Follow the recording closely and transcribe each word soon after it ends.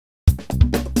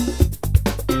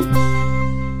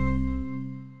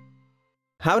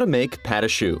How to make pate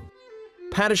choux.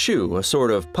 Pate choux, a sort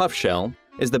of puff shell,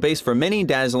 is the base for many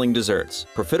dazzling desserts,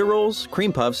 profiteroles,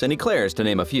 cream puffs, and eclairs to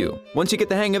name a few. Once you get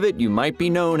the hang of it, you might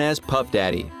be known as Puff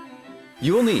Daddy.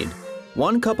 You will need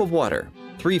 1 cup of water,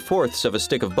 3/4 of a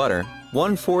stick of butter,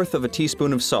 1/4 of a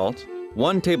teaspoon of salt,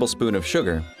 1 tablespoon of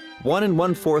sugar, 1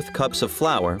 1/4 cups of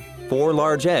flour, 4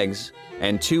 large eggs,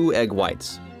 and 2 egg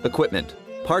whites. Equipment: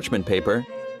 parchment paper,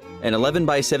 an 11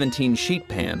 by 17 sheet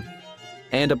pan,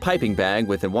 and a piping bag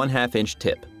with a 1/2 inch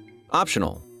tip.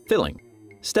 Optional: filling.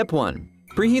 Step 1.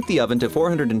 Preheat the oven to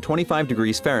 425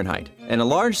 degrees Fahrenheit. In a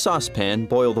large saucepan,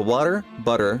 boil the water,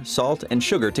 butter, salt, and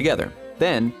sugar together.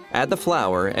 Then, add the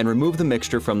flour and remove the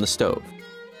mixture from the stove.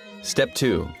 Step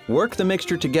 2. Work the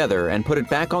mixture together and put it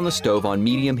back on the stove on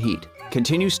medium heat.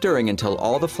 Continue stirring until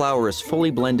all the flour is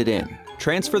fully blended in.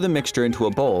 Transfer the mixture into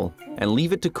a bowl and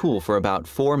leave it to cool for about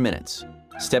 4 minutes.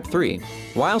 Step 3.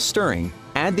 While stirring,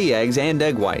 add the eggs and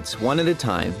egg whites one at a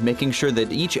time, making sure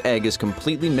that each egg is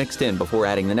completely mixed in before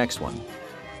adding the next one.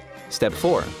 Step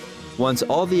 4. Once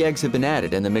all the eggs have been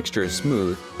added and the mixture is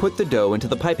smooth, put the dough into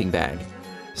the piping bag.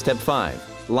 Step 5.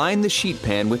 Line the sheet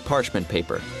pan with parchment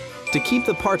paper. To keep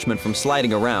the parchment from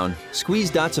sliding around,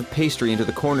 squeeze dots of pastry into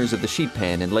the corners of the sheet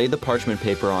pan and lay the parchment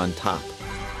paper on top.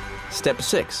 Step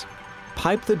 6.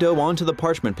 Pipe the dough onto the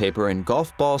parchment paper in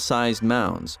golf ball-sized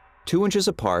mounds, 2 inches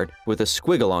apart with a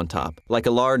squiggle on top, like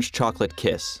a large chocolate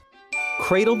kiss.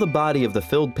 Cradle the body of the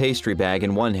filled pastry bag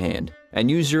in one hand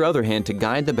and use your other hand to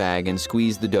guide the bag and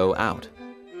squeeze the dough out.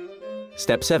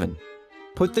 Step 7.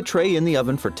 Put the tray in the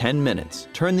oven for 10 minutes.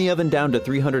 Turn the oven down to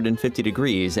 350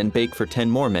 degrees and bake for 10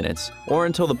 more minutes, or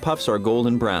until the puffs are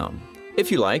golden brown.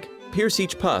 If you like, pierce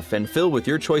each puff and fill with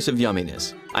your choice of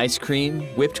yumminess: ice cream,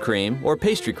 whipped cream, or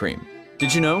pastry cream.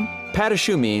 Did you know? Pate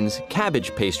choux means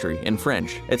cabbage pastry in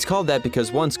French. It's called that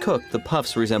because once cooked, the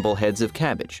puffs resemble heads of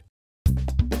cabbage.